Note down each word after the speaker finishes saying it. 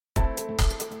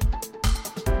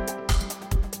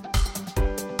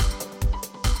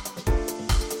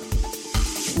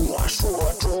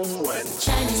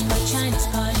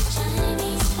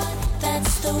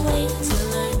the way to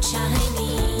learn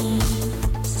Chinese.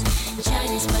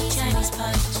 ChinesePod,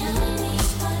 ChinesePod,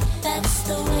 ChinesePod. That's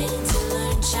the way to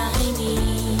learn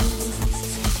Chinese.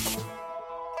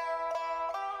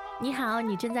 你好，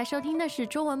你正在收听的是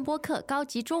中文播客高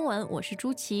级中文，我是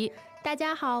朱琪。大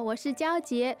家好，我是娇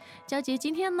杰。娇杰，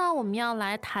今天呢，我们要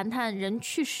来谈谈人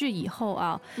去世以后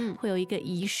啊，会有一个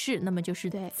仪式，那么就是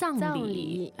葬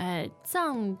礼。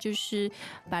葬就是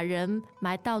把人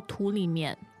埋到土里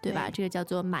面，对吧？这个叫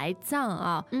做埋葬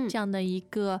啊，这样的一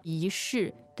个仪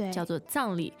式。叫做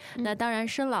葬礼。那当然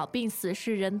生老病死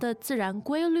是人的自然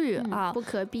规律啊，不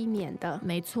可避免的。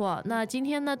没错。那今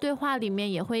天呢，对话里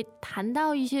面也会谈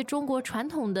到一些中国传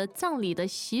统的葬礼的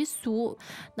习俗。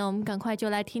那我们赶快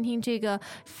就来听听这个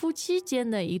夫妻间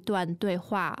的一段对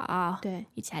话啊，对，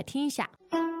一起来听一下。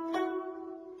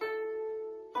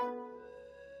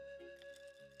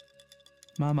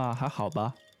妈妈还好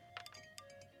吧？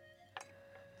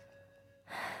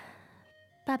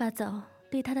爸爸走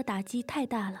对他的打击太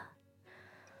大了，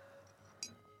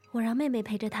我让妹妹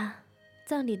陪着他，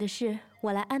葬礼的事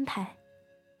我来安排。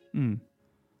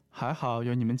还好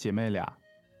有你们姐妹俩。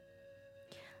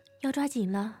要抓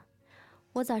紧了，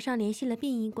我早上联系了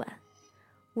殡仪馆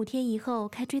，5天以后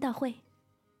开追悼会。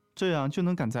这样就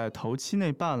能赶在头七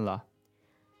内办了。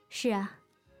是啊，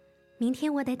明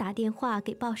天我得打电话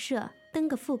给报社登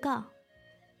个讣告，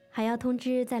还要通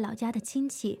知在老家的亲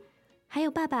戚，还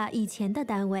有爸爸以前的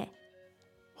单位。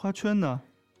花圈呢？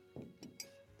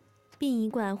殡仪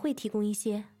馆会提供一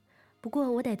些，不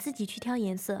过我得自己去挑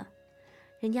颜色，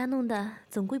人家弄的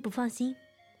总归不放心。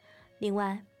另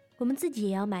外，我们自己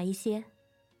也要买一些。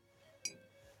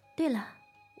对了，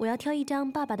我要挑一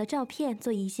张爸爸的照片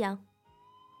做遗像。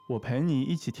我陪你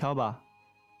一起挑吧。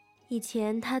以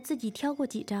前他自己挑过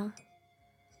几张，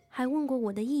还问过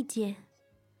我的意见。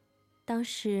当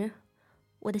时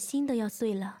我的心都要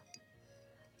碎了。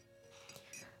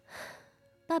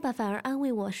爸爸反而安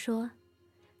慰我说，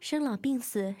生老病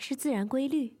死是自然规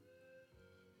律。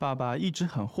爸爸一直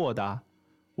很豁达，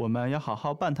我们要好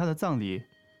好办他的葬礼，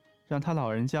让他老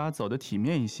人家走得体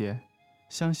面一些，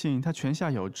相信他泉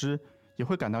下有知，也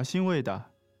会感到欣慰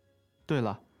的。对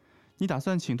了，你打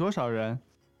算请多少人？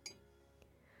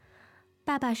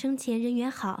爸爸生前人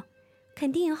缘好，肯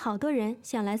定有好多人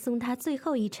想来送他最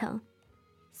后一程，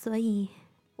所以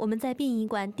我们在殡仪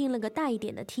馆订了个大一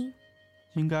点的厅。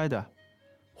应该的。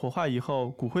火化以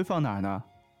后骨灰放哪儿呢？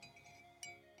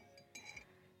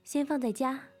先放在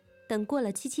家，等过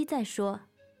了7再说。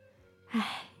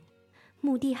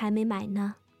墓地还没买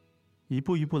呢。一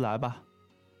步一步来吧。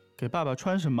给爸爸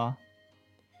穿什么？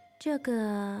这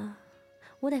个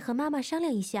我得和妈妈商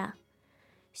量一下，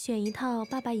选一套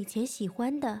爸爸以前喜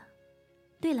欢的。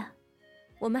对了，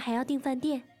我们还要订饭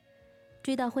店，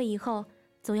追悼会以后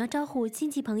总要招呼亲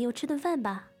戚朋友吃顿饭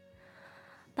吧。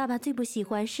爸爸最不喜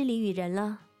欢失礼于人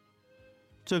了。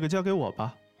这个交给我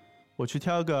吧，我去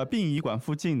挑个殡仪馆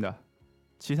附近的，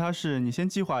其他事你先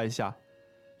计划一下，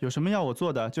有什么要我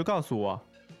做的就告诉我。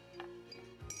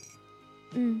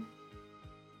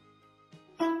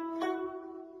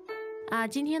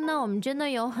今天呢，我们真的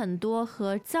有很多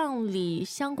和葬礼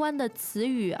相关的词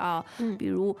语啊，比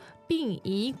如殡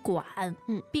仪馆，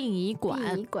殡仪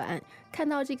馆，看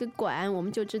到这个馆，我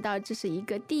们就知道这是一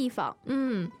个地方。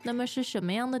那么是什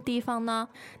么样的地方呢？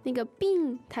那个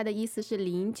殡，它的意思是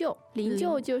灵柩，灵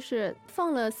柩就是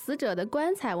放了死者的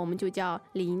棺材，我们就叫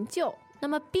灵柩。那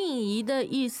么殡仪的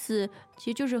意思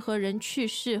其实就是和人去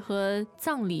世和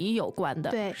葬礼有关的，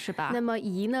对，是吧？那么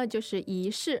仪呢，就是仪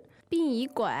式。殡仪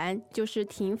馆就是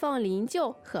停放灵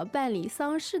柩和办理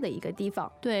丧事的一个地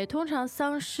方。对，通常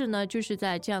丧事呢就是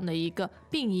在这样的一个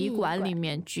殡仪馆里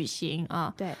面举行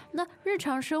啊。对，那日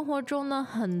常生活中呢，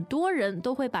很多人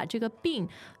都会把这个殡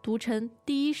读成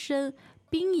第一声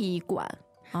殡仪馆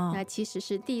啊，那其实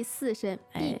是第4声。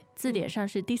字典上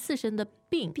是第4声的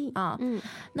殡啊。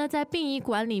那在殡仪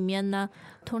馆里面呢，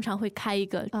通常会开一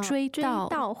个追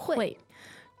悼会。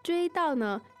追悼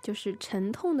呢，就是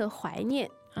沉痛的怀念。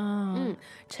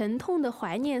沉痛的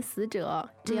怀念死者，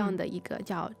这样的一个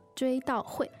叫追悼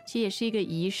会，其实也是一个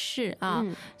仪式啊。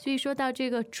所以说到这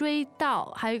个追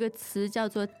悼，还有一个词叫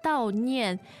做悼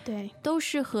念，对，都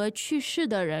是和去世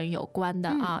的人有关的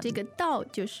啊。这个悼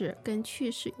就是跟去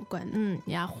世有关的。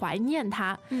你要怀念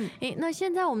他。那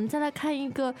现在我们再来看一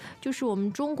个，就是我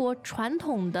们中国传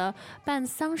统的办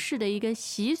丧事的一个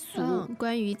习俗，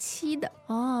关于七的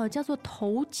叫做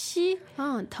头七。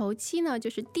头七呢，就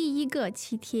是第1个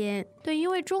7天。对，因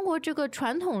为中国这个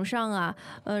传统上啊，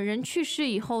人去世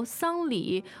以后后丧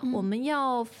礼我们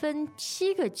要分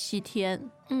7个7天，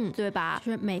对吧？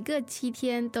就是每个7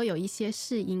天都有一些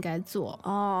事应该做。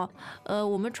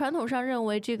我们传统上认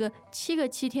为这个7个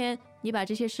7天。你把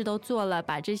这些事都做了，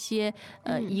把这些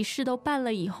仪式都办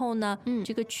了以后呢，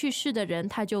这个去世的人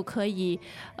他就可以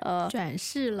转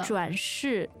世了，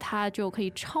他就可以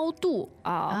超度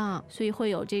所以会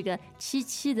有这个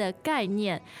7的概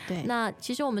念。对，那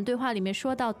其实我们对话里面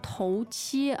说到头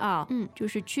七就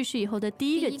是去世以后的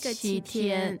第一个7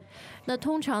天。那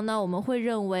通常呢，我们会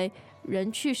认为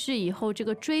人去世以后，这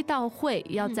个追悼会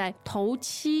要在头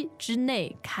7之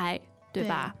内开。对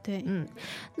吧？对，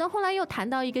那后来又谈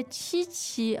到一个7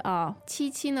期7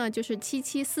期呢，就是7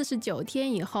期49天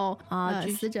以后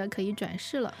死者可以转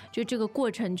世了，就这个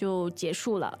过程就结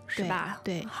束了，是吧？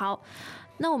对，好。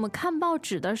那我们看报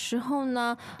纸的时候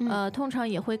呢，通常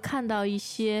也会看到一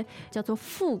些叫做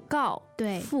讣告，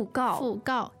对，讣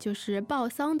告就是报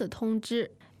丧的通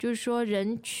知。就是说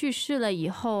人去世了以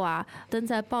后登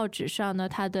在报纸上呢，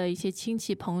他的一些亲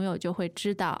戚朋友就会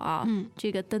知道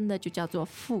这个登的就叫做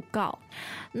讣告。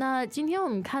那今天我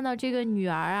们看到这个女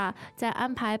儿在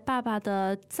安排爸爸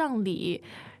的葬礼，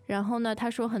然后呢，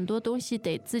她说很多东西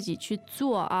得自己去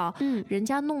做人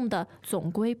家弄的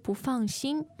总归不放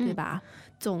心，对吧？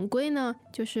总归呢，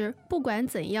就是不管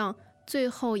怎样，最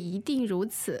后一定如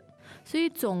此。所以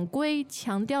总归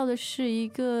强调的是一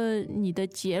个你的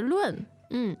结论。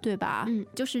对吧？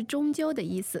就是终究的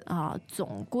意思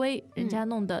总归人家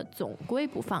弄的总归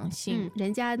不放心，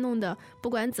人家弄的不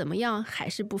管怎么样还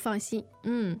是不放心。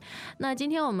那今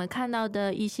天我们看到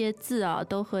的一些字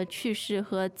都和去世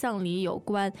和葬礼有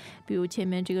关，比如前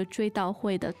面这个追悼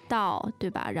会的悼，对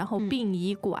吧？然后殡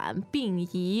仪馆、殡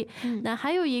仪，那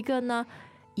还有一个呢，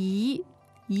遗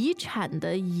产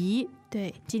的遗，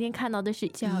对，今天看到的是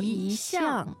遗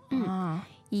像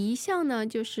遗像呢，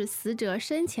就是死者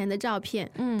生前的照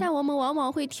片，但我们往往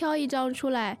会挑一张出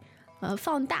来，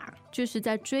放大，就是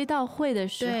在追悼会的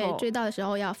时候，对，追悼的时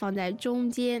候要放在中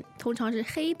间，通常是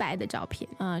黑白的照片，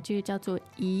这个叫做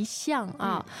遗像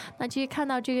那其实看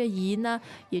到这个遗呢，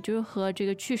也就是和这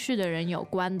个去世的人有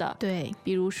关的，对，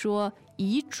比如说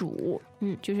遗嘱，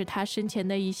就是他生前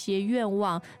的一些愿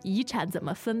望，遗产怎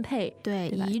么分配，对，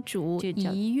遗嘱、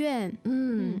遗愿，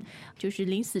就是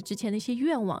临死之前的一些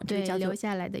愿望，对，这叫做留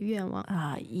下来的愿望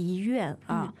遗愿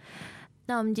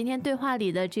那我们今天对话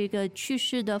里的这个去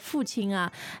世的父亲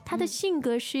他的性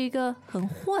格是一个很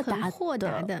豁达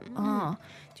的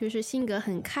就是性格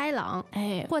很开朗，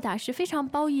豁达是非常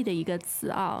褒义的一个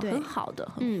词很好的，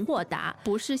很豁达，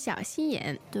不是小心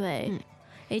眼，对。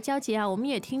娇姐我们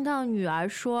也听到女儿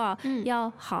说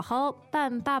要好好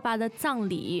办爸爸的葬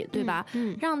礼，对吧？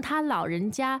让他老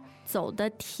人家走得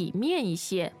体面一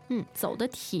些，走得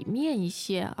体面一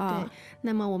些对，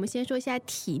那么我们先说一下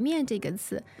体面这个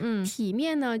词，体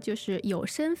面呢就是有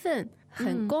身份、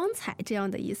很光彩这样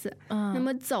的意思。那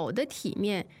么走的体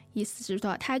面，意思是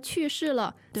说他去世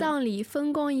了，葬礼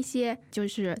风光一些，就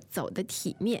是走的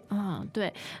体面。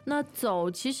对。那走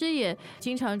其实也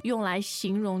经常用来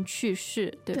形容去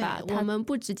世，对吧？我们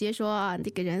不直接说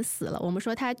这个人死了，我们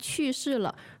说他去世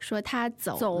了，说他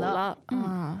走了，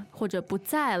或者不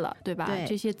在了，对吧？对，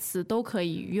这些词都可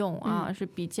以用是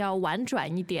比较婉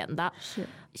转一点的。是。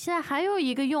现在还有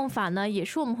一个用法呢，也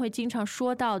是我们会经常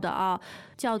说到的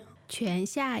叫泉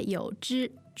下有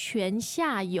知。泉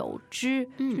下有知，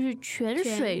就是泉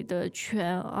水的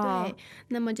泉对，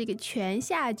那么这个泉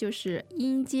下就是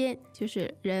阴间，就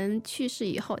是人去世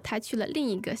以后，他去了另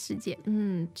一个世界。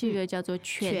这个叫做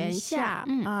泉下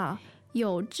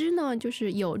有知呢，就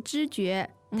是有知觉，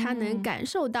他能感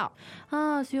受到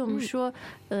所以我们说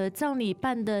葬礼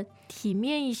办的体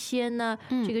面一些呢，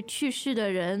这个去世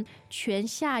的人泉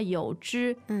下有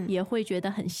知，也会觉得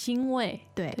很欣慰，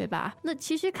对吧？那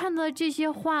其实看到这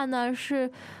些话呢，是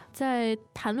在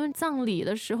谈论葬礼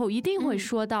的时候一定会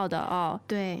说到的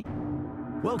对。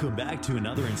Welcome back to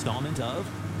another installment of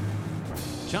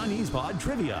ChinesePod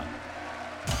Trivia.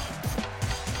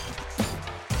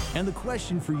 And the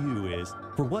question for you is,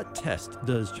 for what test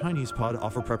does ChinesePod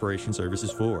offer preparation services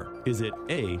for? Is it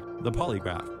A, the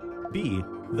polygraph, B,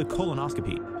 the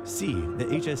colonoscopy, C, the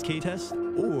HSK test,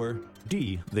 or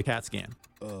D, the CAT scan?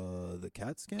 The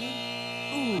CAT scan?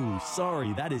 Ooh,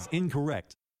 sorry, that is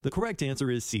incorrect. The correct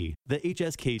answer is C, the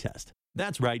HSK test.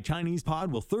 That's right,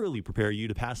 ChinesePod will thoroughly prepare you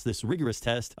to pass this rigorous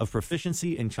test of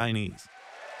proficiency in Chinese.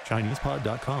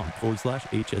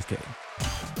 ChinesePod.com/HSK.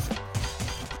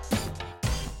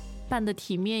 办的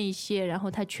体面一些，然后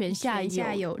他全下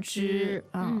有知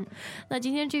啊。那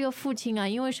今天这个父亲啊，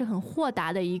因为是很豁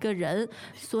达的一个人，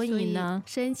所以呢，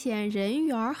生前人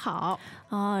缘好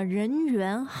啊，人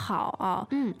缘好啊，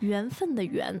缘分的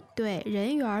缘，对，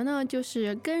人缘呢就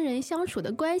是跟人相处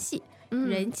的关系。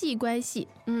人际关系，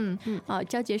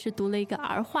娇杰是读了一个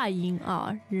儿化音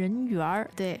啊，人缘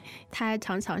儿，对，他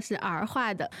常常是儿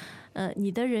化的。你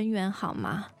的人缘好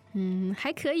吗？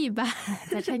还可以吧，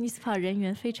在 ChinesePod 人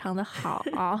缘非常的好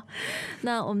啊。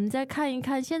那我们再看一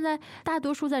看，现在大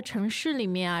多数在城市里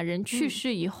面啊，人去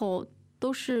世以后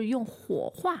都是用火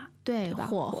化，对，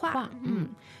火化，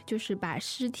就是把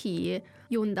尸体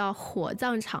用到火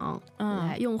葬场，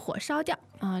来用火烧掉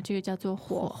啊，这个叫做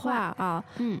火化啊。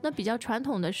那比较传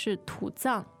统的是土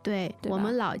葬，对，我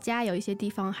们老家有一些地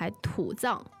方还土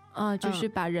葬。就是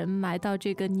把人埋到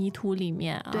这个泥土里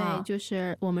面啊，对，就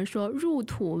是我们说入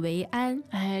土为安，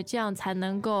这样才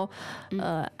能够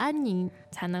安宁，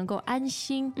才能够安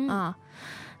心啊。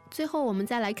最后我们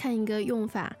再来看一个用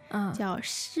法，叫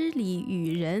施礼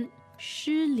与人。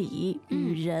施礼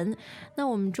与人，那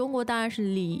我们中国当然是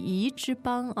礼仪之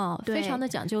邦啊，非常的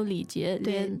讲究礼节，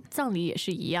连葬礼也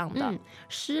是一样的。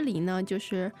施礼呢，就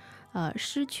是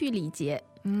失去礼节，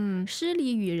施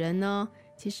礼与人呢，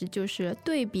其实就是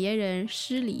对别人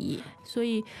施礼。所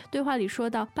以对话里说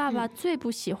到，爸爸最不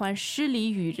喜欢施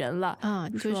礼与人了，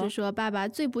就是说爸爸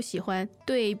最不喜欢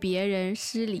对别人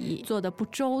施礼，做的不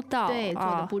周到，对，做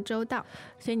的不周到。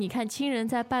所以你看，亲人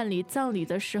在办理葬礼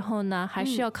的时候呢，还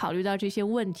是要考虑到这些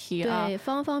问题啊，对，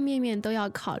方方面面都要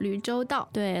考虑周到。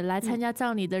对，来参加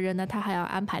葬礼的人呢，他还要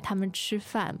安排他们吃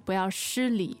饭，不要失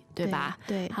礼，对吧？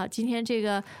对。好，今天这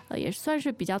个也算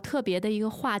是比较特别的一个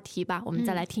话题吧，我们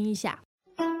再来听一下。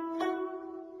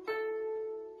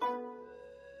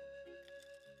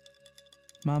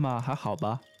妈妈还好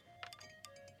吧？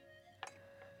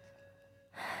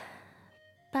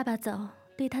爸爸走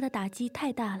对他的打击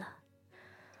太大了，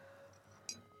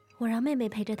我让妹妹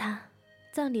陪着他，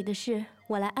葬礼的事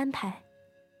我来安排。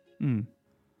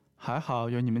还好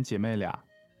有你们姐妹俩。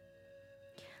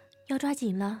要抓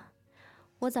紧了，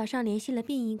我早上联系了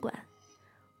殡仪馆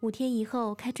，5天以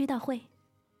后开追悼会。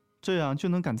这样就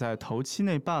能赶在头七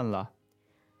内办了。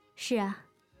是啊，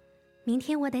明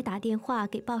天我得打电话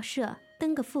给报社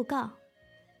登个讣告，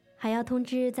还要通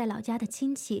知在老家的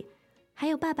亲戚，还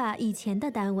有爸爸以前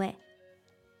的单位。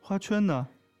花圈呢？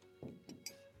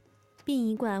殡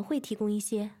仪馆会提供一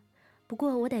些，不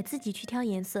过我得自己去挑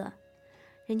颜色，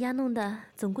人家弄的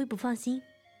总归不放心。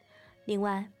另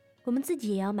外，我们自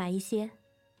己也要买一些。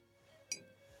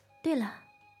对了，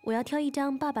我要挑一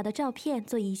张爸爸的照片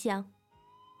做遗像。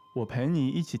我陪你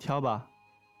一起挑吧。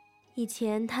以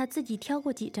前他自己挑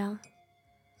过几张，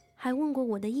还问过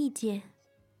我的意见。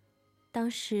当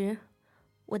时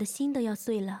我的心都要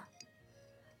碎了。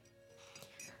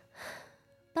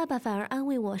爸爸反而安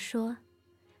慰我说，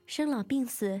生老病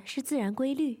死是自然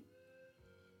规律。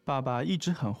爸爸一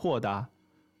直很豁达，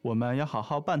我们要好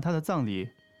好办他的葬礼，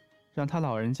让他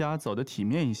老人家走得体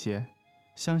面一些，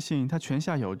相信他泉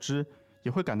下有知，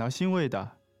也会感到欣慰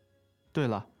的。对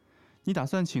了，你打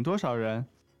算请多少人？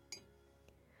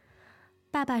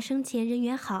爸爸生前人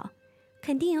缘好，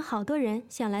肯定有好多人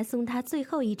想来送他最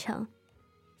后一程，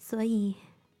所以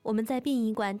我们在殡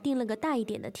仪馆订了个大一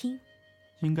点的厅。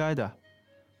应该的。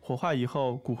火化以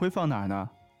后骨灰放哪儿呢？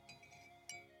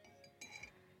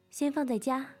先放在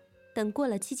家，等过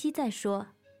了七七再说。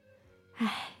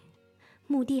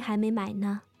墓地还没买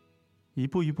呢。一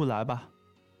步一步来吧。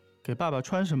给爸爸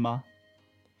穿什么？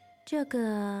这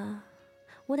个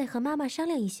我得和妈妈商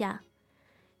量一下，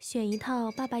选一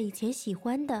套爸爸以前喜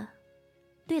欢的。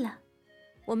对了，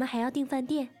我们还要订饭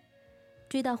店，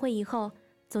追悼会以后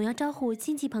总要招呼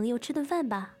亲戚朋友吃顿饭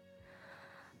吧。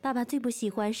爸爸最不喜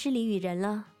欢失礼与人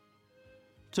了。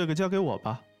这个交给我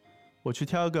吧，我去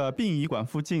挑个殡仪馆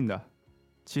附近的，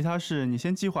其他事你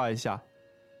先计划一下，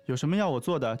有什么要我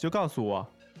做的就告诉我。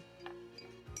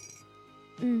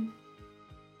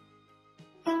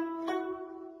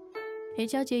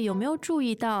娇姐有没有注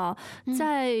意到，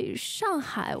在上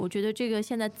海，我觉得这个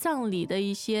现在葬礼的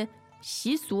一些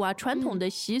习俗啊，传统的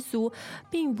习俗，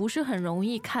并不是很容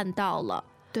易看到了。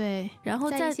对，然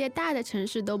后在一些大的城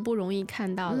市都不容易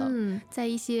看到了，在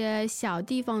一些小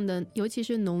地方的，尤其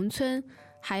是农村，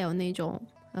还有那种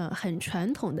很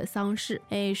传统的丧事。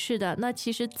是的，那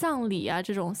其实葬礼啊，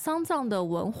这种丧葬的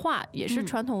文化也是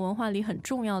传统文化里很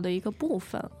重要的一个部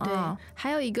分啊。对，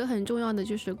还有一个很重要的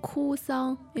就是哭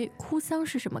丧。哭丧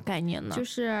是什么概念呢？就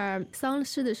是丧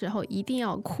事的时候一定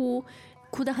要哭。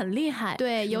哭得很厉害。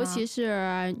对，尤其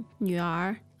是女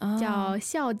儿。叫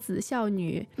孝子孝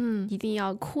女，一定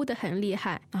要哭得很厉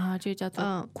害啊，这叫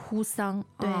做哭丧。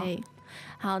对，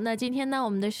好，那今天呢，我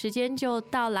们的时间就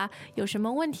到了，有什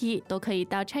么问题都可以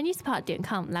到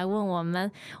ChinesePod.com 来问我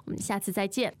们，我们下次再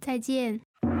见。再见。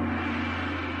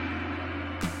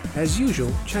As usual,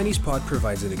 ChinesePod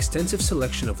provides an extensive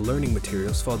selection of learning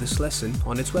materials for this lesson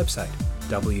on its website,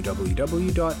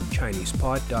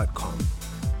 www.chinesepod.com.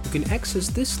 You can access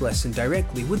this lesson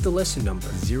directly with the lesson number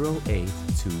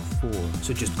 0824.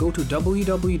 So just go to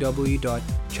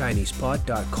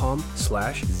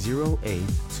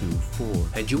www.chinesepod.com/0824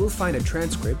 and you will find a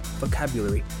transcript,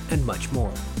 vocabulary, and much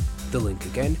more. The link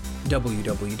again,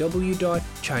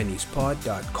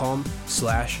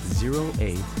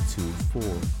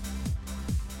 www.chinesepod.com/0824.